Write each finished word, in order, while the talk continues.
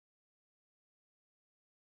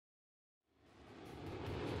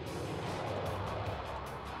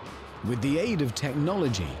With the aid of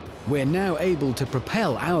technology, we're now able to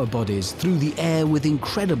propel our bodies through the air with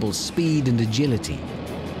incredible speed and agility.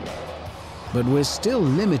 But we're still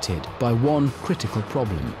limited by one critical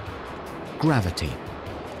problem: gravity.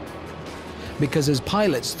 Because as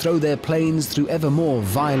pilots throw their planes through ever more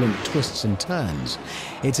violent twists and turns,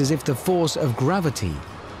 it's as if the force of gravity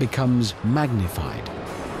becomes magnified.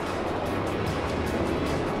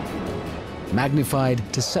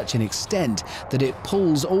 Magnified to such an extent that it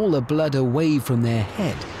pulls all the blood away from their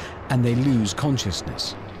head and they lose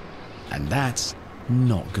consciousness. And that's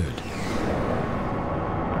not good.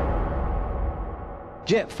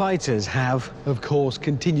 Jet fighters have, of course,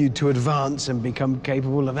 continued to advance and become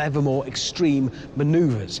capable of ever more extreme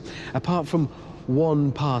maneuvers, apart from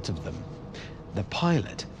one part of them: the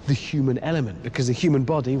pilot, the human element, because the human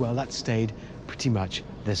body, well, that stayed pretty much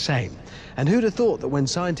the same. And who'd have thought that when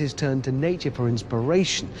scientists turned to nature for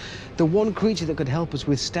inspiration, the one creature that could help us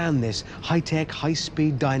withstand this high-tech,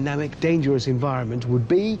 high-speed, dynamic, dangerous environment would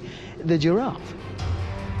be the giraffe?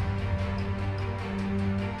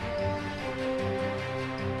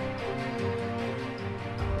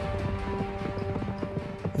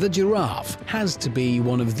 The giraffe has to be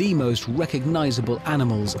one of the most recognizable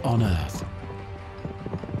animals on Earth.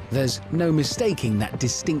 There's no mistaking that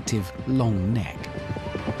distinctive long neck.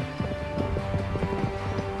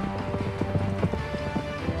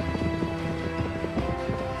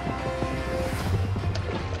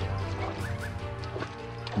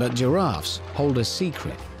 But giraffes hold a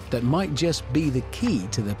secret that might just be the key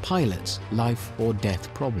to the pilot's life or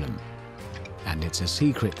death problem. And it's a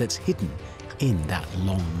secret that's hidden in that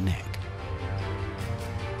long neck.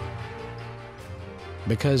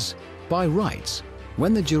 Because by rights,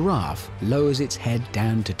 when the giraffe lowers its head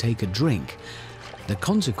down to take a drink, the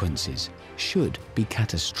consequences should be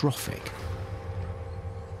catastrophic.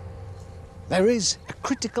 There is a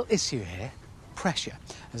critical issue here: pressure,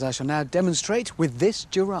 as I shall now demonstrate with this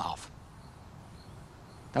giraffe.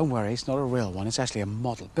 Don't worry, it's not a real one, it's actually a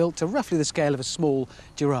model, built to roughly the scale of a small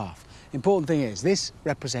giraffe. Important thing is, this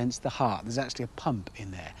represents the heart. There's actually a pump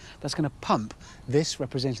in there. That's going to pump this,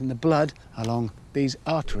 representing the blood, along these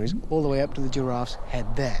arteries, all the way up to the giraffe's head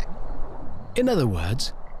there. In other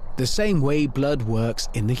words, the same way blood works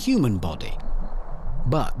in the human body.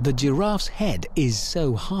 But the giraffe's head is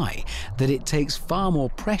so high that it takes far more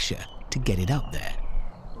pressure to get it up there.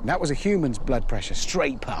 That was a human's blood pressure,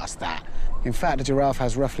 straight past that. In fact, a giraffe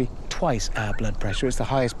has roughly twice our blood pressure. It's the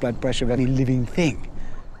highest blood pressure of any living thing.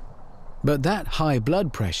 But that high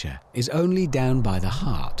blood pressure is only down by the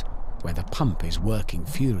heart, where the pump is working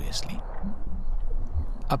furiously.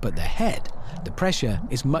 Up at the head, the pressure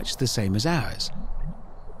is much the same as ours.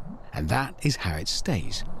 And that is how it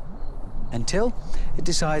stays, until it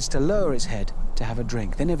decides to lower its head to have a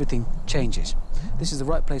drink. Then everything changes. This is the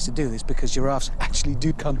right place to do this because giraffes actually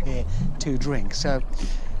do come here to drink. So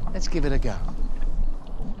let's give it a go.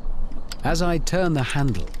 As I turn the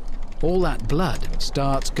handle, all that blood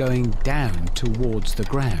starts going down towards the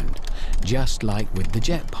ground, just like with the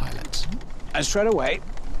jet pilots. And straight away,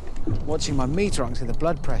 watching my meter, I can see the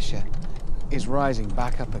blood pressure is rising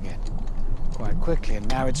back up again quite quickly. And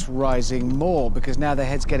now it's rising more because now the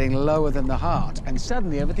head's getting lower than the heart. And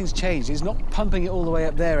suddenly everything's changed. It's not pumping it all the way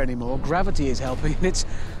up there anymore. Gravity is helping and it's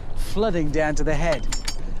flooding down to the head.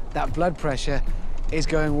 That blood pressure is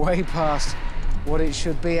going way past what it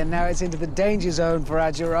should be, and now it's into the danger zone for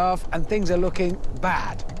our giraffe, and things are looking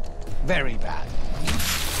bad. Very bad.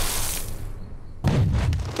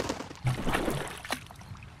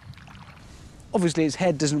 Obviously, its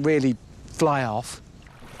head doesn't really fly off.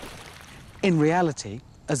 In reality,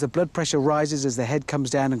 as the blood pressure rises, as the head comes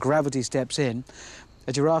down and gravity steps in,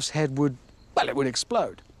 a giraffe's head would, well, it would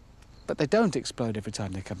explode. But they don't explode every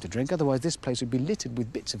time they come to drink, otherwise this place would be littered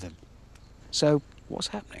with bits of them. So, what's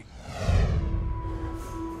happening?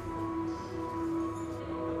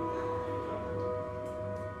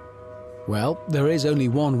 Well, there is only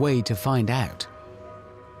one way to find out.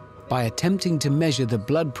 By attempting to measure the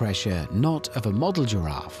blood pressure not of a model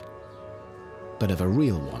giraffe, but of a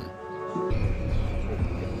real one.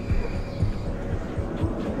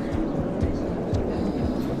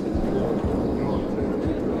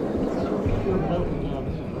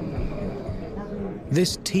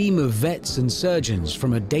 This team of vets and surgeons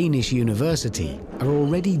from a Danish university are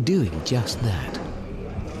already doing just that.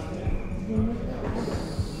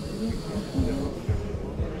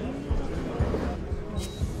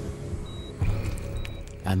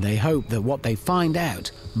 And they hope that what they find out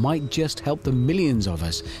might just help the millions of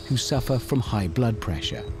us who suffer from high blood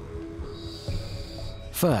pressure.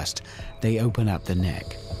 First, they open up the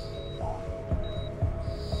neck.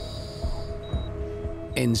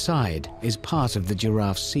 Inside is part of the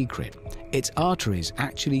giraffe's secret. Its arteries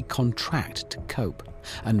actually contract to cope,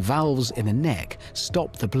 and valves in the neck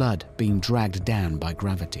stop the blood being dragged down by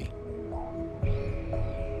gravity.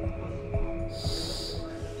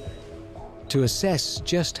 To assess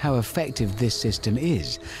just how effective this system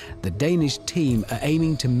is, the Danish team are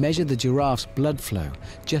aiming to measure the giraffe's blood flow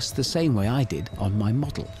just the same way I did on my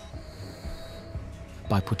model,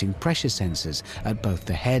 by putting pressure sensors at both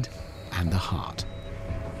the head and the heart.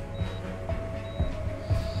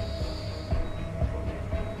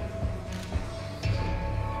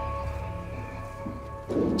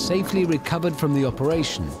 Safely recovered from the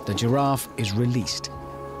operation, the giraffe is released.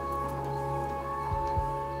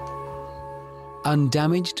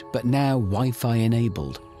 Undamaged, but now Wi-Fi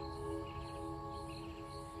enabled.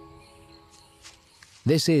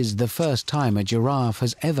 This is the first time a giraffe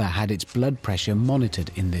has ever had its blood pressure monitored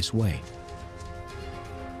in this way.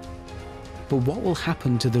 But what will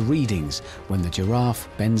happen to the readings when the giraffe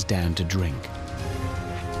bends down to drink?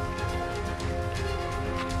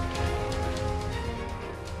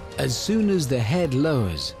 As soon as the head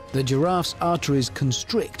lowers, the giraffe's arteries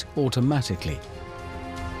constrict automatically.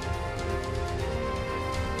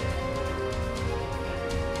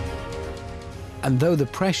 And though the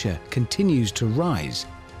pressure continues to rise,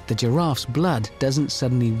 the giraffe's blood doesn't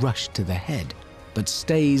suddenly rush to the head, but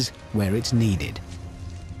stays where it's needed,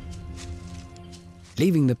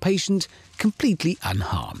 leaving the patient completely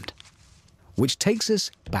unharmed. Which takes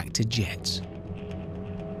us back to jets.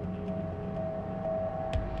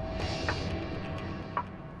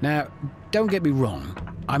 Now, don't get me wrong,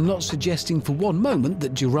 I'm not suggesting for one moment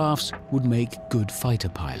that giraffes would make good fighter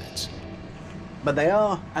pilots. But they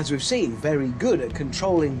are, as we've seen, very good at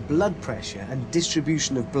controlling blood pressure and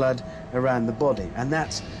distribution of blood around the body. And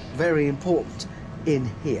that's very important in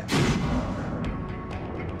here.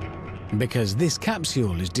 Because this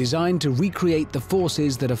capsule is designed to recreate the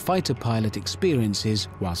forces that a fighter pilot experiences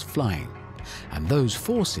whilst flying. And those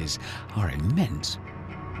forces are immense.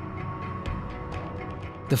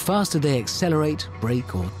 The faster they accelerate,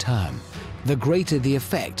 brake or turn, the greater the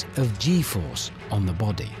effect of G-force on the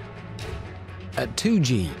body. At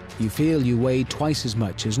 2G, you feel you weigh twice as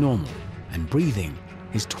much as normal, and breathing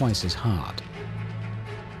is twice as hard.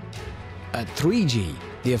 At 3G,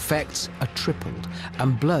 the effects are tripled,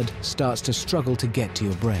 and blood starts to struggle to get to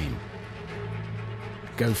your brain.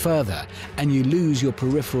 Go further, and you lose your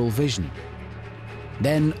peripheral vision.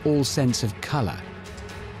 Then all sense of color.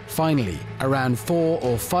 Finally, around 4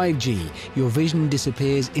 or 5G, your vision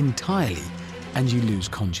disappears entirely, and you lose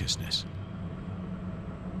consciousness.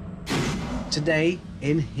 Today,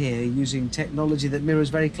 in here, using technology that mirrors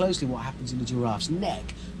very closely what happens in a giraffe's neck,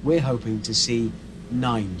 we're hoping to see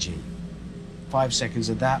 9G. 5 seconds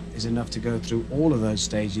of that is enough to go through all of those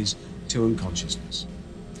stages to unconsciousness.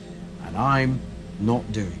 And I'm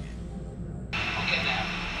not doing it.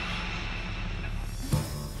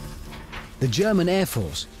 The German Air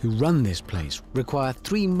Force, who run this place, require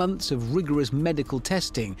 3 months of rigorous medical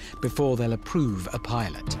testing before they'll approve a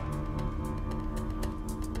pilot.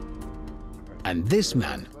 And this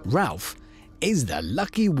man, Ralph, is the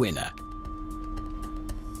lucky winner.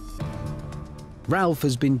 Ralph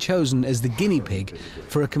has been chosen as the guinea pig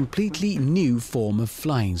for a completely new form of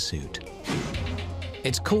flying suit.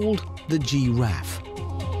 It's called the Giraffe.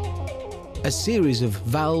 A series of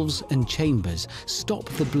valves and chambers stop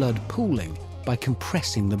the blood pooling by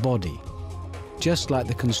compressing the body, just like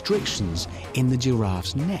the constrictions in the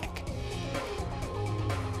giraffe's neck.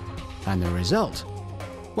 And the result?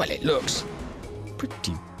 Well, it looks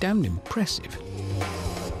pretty damn impressive.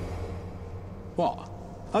 What?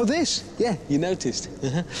 Oh, this? Yeah, you noticed.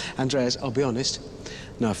 Andreas, I'll be honest.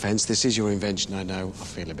 No offence, this is your invention, I know. I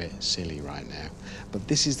feel a bit silly right now. But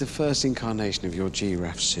this is the first incarnation of your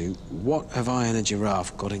giraffe suit. What have I and a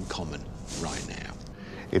giraffe got in common right now?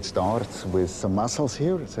 It starts with some muscles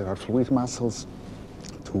here. There are fluid muscles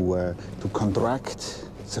to contract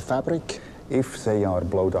the fabric. If they are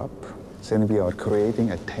blown up, then we are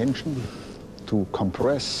creating a tension to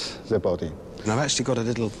compress the body. And I've actually got a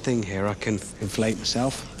little thing here I can inflate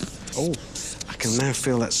myself. Oh, I can now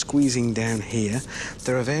feel that squeezing down here.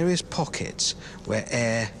 There are various pockets where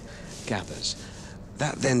air gathers.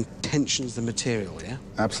 That then tensions the material, yeah?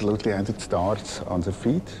 Absolutely, and it starts on the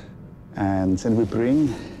feet. And then we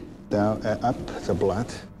bring down, up the blood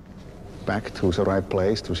back to the right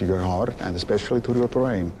place, to your heart, and especially to your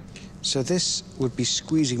brain. So this would be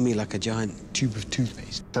squeezing me like a giant tube of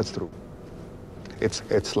toothpaste? That's true.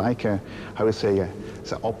 It's like, how we say,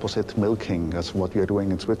 the opposite milking. That's what we are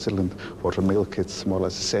doing in Switzerland. For the milk, it's more or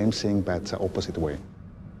less the same thing, but the opposite way.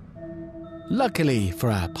 Luckily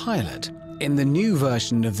for our pilot, In the new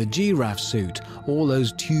version of the Giraffe suit, all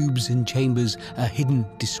those tubes and chambers are hidden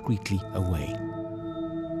discreetly away.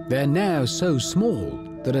 They're now so small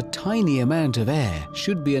that a tiny amount of air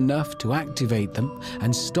should be enough to activate them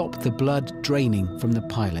and stop the blood draining from the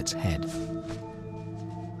pilot's head.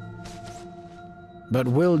 But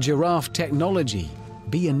will giraffe technology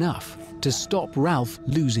be enough to stop Ralph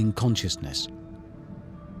losing consciousness?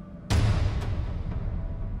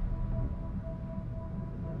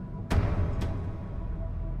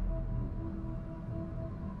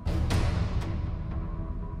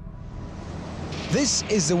 This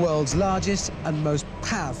is the world's largest and most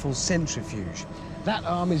powerful centrifuge. That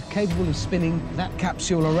arm is capable of spinning that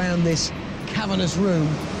capsule around this cavernous room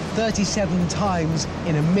 37 times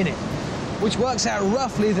in a minute, which works out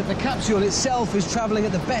roughly that the capsule itself is travelling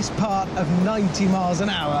at the best part of 90 miles an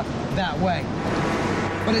hour that way.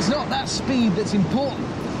 But it's not that speed that's important.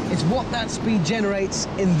 It's what that speed generates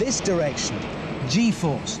in this direction,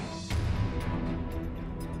 G-force.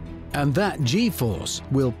 And that G-force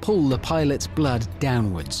will pull the pilot's blood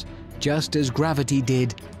downwards, just as gravity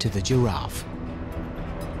did to the giraffe.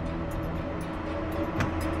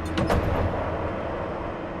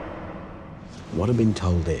 What I've been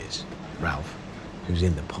told is, Ralph, who's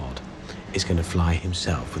in the pod, is going to fly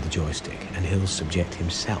himself with the joystick, and he'll subject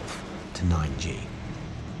himself to 9G.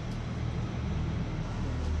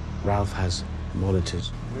 Ralph has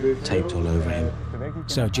monitors taped all over him.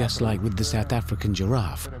 So just like with the South African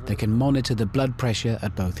giraffe, they can monitor the blood pressure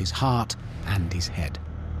at both his heart and his head.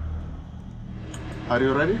 Are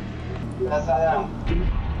you ready? Yes, I am.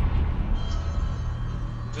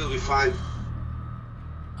 We'll be fine.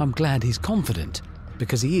 I'm glad he's confident,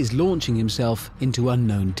 because he is launching himself into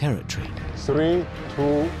unknown territory. 3,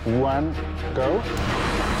 2, 1, go.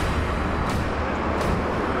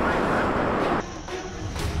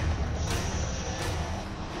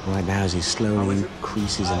 Right now, as he slowly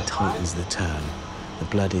increases and tightens the turn, the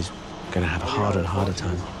blood is going to have a harder and harder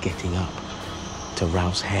time getting up to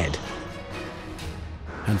Ralph's head.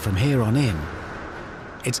 And from here on in,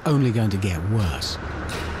 it's only going to get worse.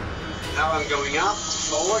 Now I'm going up,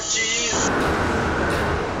 4 Gs.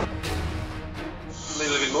 A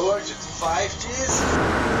little bit more, to 5 Gs.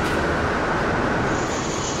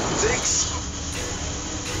 6.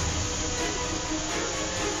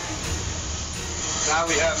 Now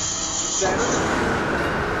we have 7,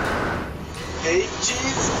 8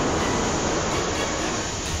 Gs.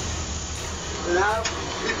 And now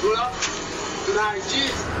we pull up to 9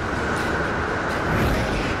 Gs.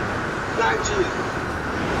 9 Gs.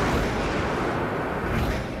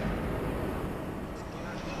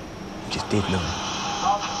 Just did none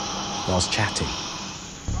whilst chatting.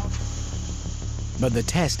 But the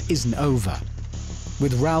test isn't over.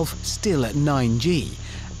 With Ralph still at 9G,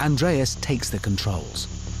 Andreas takes the controls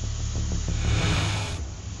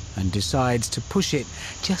and decides to push it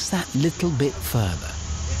just that little bit further.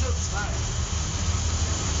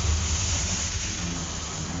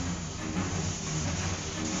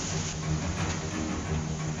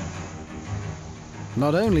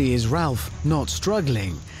 Not only is Ralph not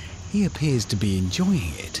struggling, he appears to be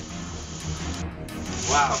enjoying it.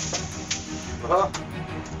 Wow. Oh,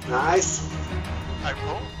 nice.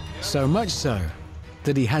 So much so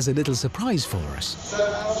that he has a little surprise for us. So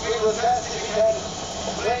now we will test if we can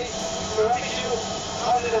play correction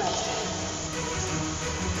confidence.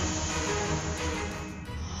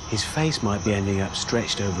 His face might be ending up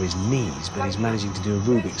stretched over his knees, but he's managing to do a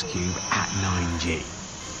Rubik's Cube at 9G.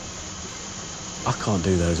 I can't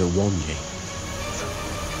do those at 1G.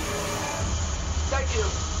 Thank you.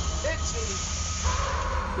 It's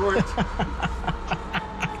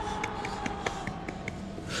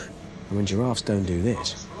I mean, giraffes don't do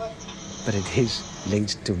this, but it is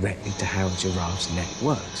linked directly to how a giraffe's neck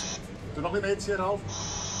works. Doe nog een beetje, Ralph.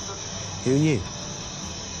 Who knew?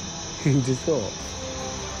 Who'd have thought?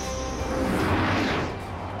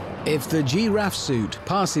 If the Giraffe suit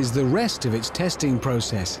passes the rest of its testing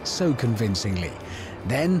process so convincingly,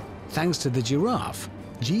 then, thanks to the giraffe,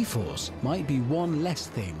 G-force might be one less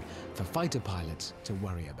thing for fighter pilots to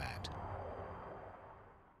worry about.